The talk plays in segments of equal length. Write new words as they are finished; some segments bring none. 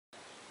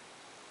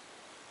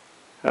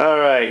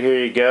Alright,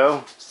 here you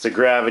go. It's the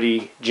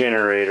gravity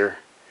generator,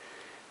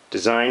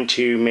 designed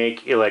to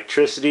make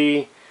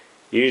electricity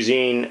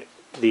using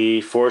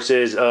the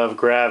forces of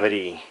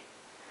gravity.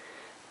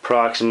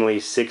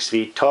 Approximately 6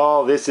 feet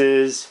tall. This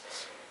is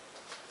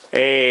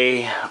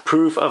a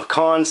proof of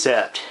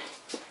concept.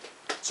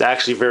 It's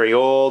actually very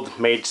old,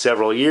 made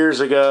several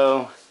years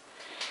ago,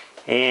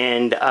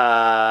 and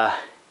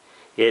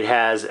it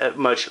has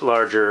much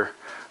larger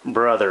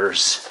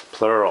brothers,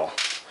 plural.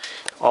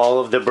 All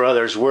of the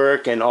brothers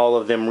work and all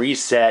of them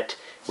reset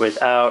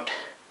without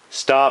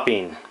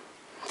stopping.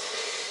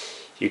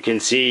 You can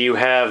see you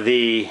have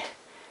the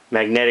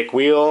magnetic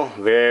wheel,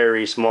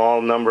 very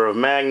small number of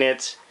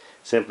magnets,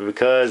 simply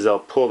because they'll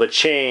pull the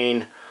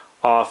chain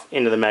off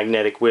into the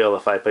magnetic wheel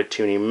if I put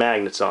too many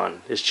magnets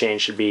on. This chain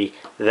should be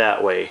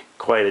that way,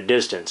 quite a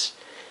distance.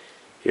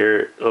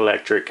 Your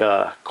electric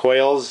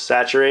coils,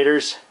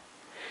 saturators.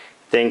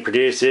 Thing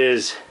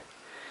produces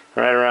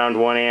right around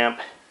 1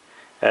 amp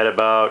at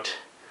about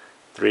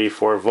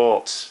 3-4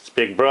 volts. Its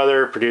big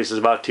brother produces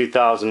about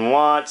 2,000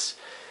 watts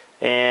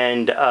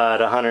and at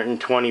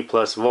 120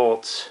 plus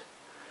volts.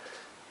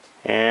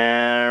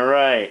 And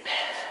right,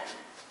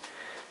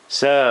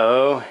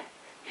 so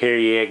here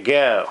you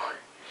go.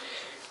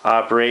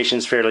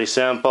 Operation's fairly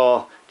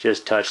simple.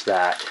 Just touch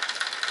that,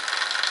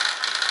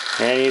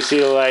 and you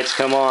see the lights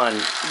come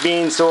on.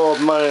 Being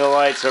sold money, the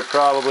lights are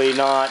probably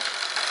not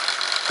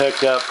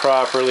hooked up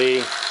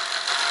properly.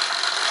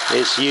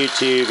 This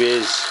YouTube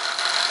is,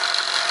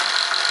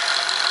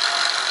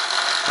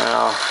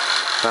 well,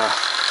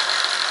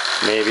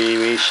 maybe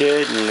we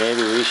should and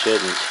maybe we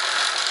shouldn't.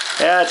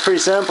 Yeah, it's pretty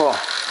simple.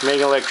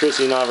 Making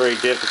electricity not very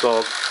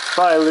difficult.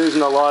 Probably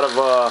losing a lot of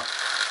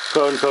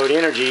quote-unquote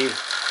energy,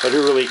 but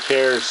who really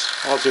cares?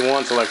 All he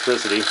wants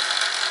electricity.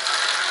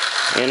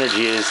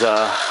 Energy is,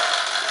 well,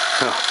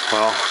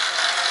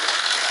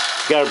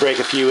 you gotta break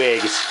a few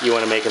eggs. You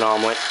want to make an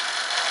omelet.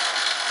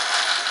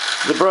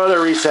 The brother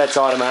resets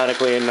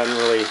automatically and doesn't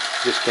really,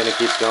 just kind of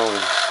keeps going.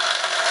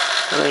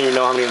 I don't even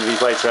know how many of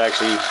these lights are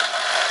actually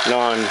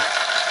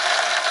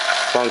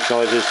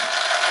non-functional.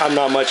 I'm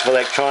not much of an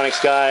electronics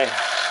guy.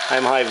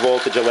 I'm high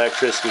voltage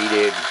electricity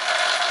dude.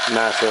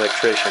 Master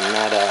electrician,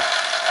 not a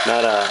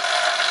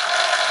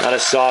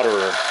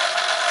solderer.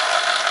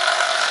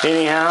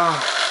 Anyhow,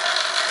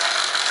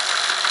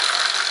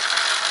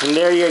 and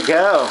there you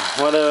go.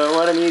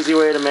 What an easy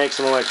way to make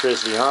some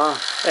electricity, huh?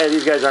 Hey,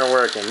 these guys aren't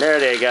working. There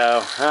they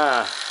go.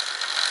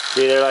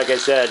 See there, like I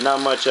said, not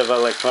much of an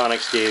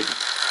electronics dude.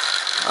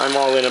 I'm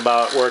all in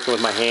about working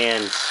with my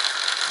hands,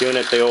 doing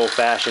it the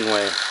old-fashioned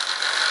way.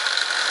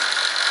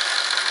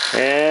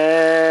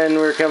 And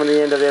we're coming to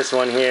the end of this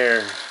one here.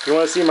 If you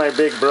want to see my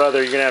big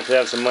brother, you're going to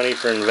have some money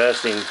for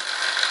investing,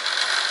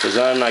 because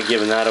I'm not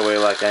giving that away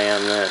like I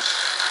am this.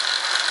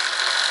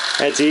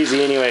 It's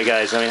easy anyway,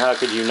 guys. I mean, how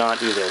could you not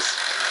do this?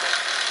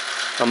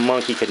 A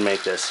monkey could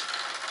make this.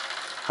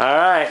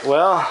 Alright,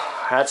 well,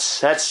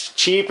 that's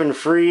cheap and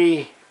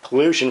free,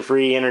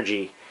 pollution-free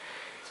energy.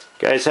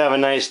 Guys, have a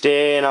nice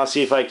day, and I'll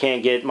see if I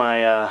can't get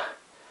my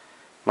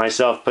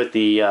myself put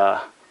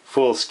the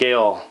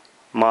full-scale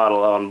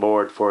model on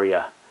board for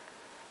you.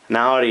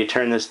 Now how do you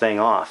turn this thing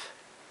off?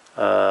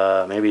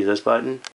 Maybe this button?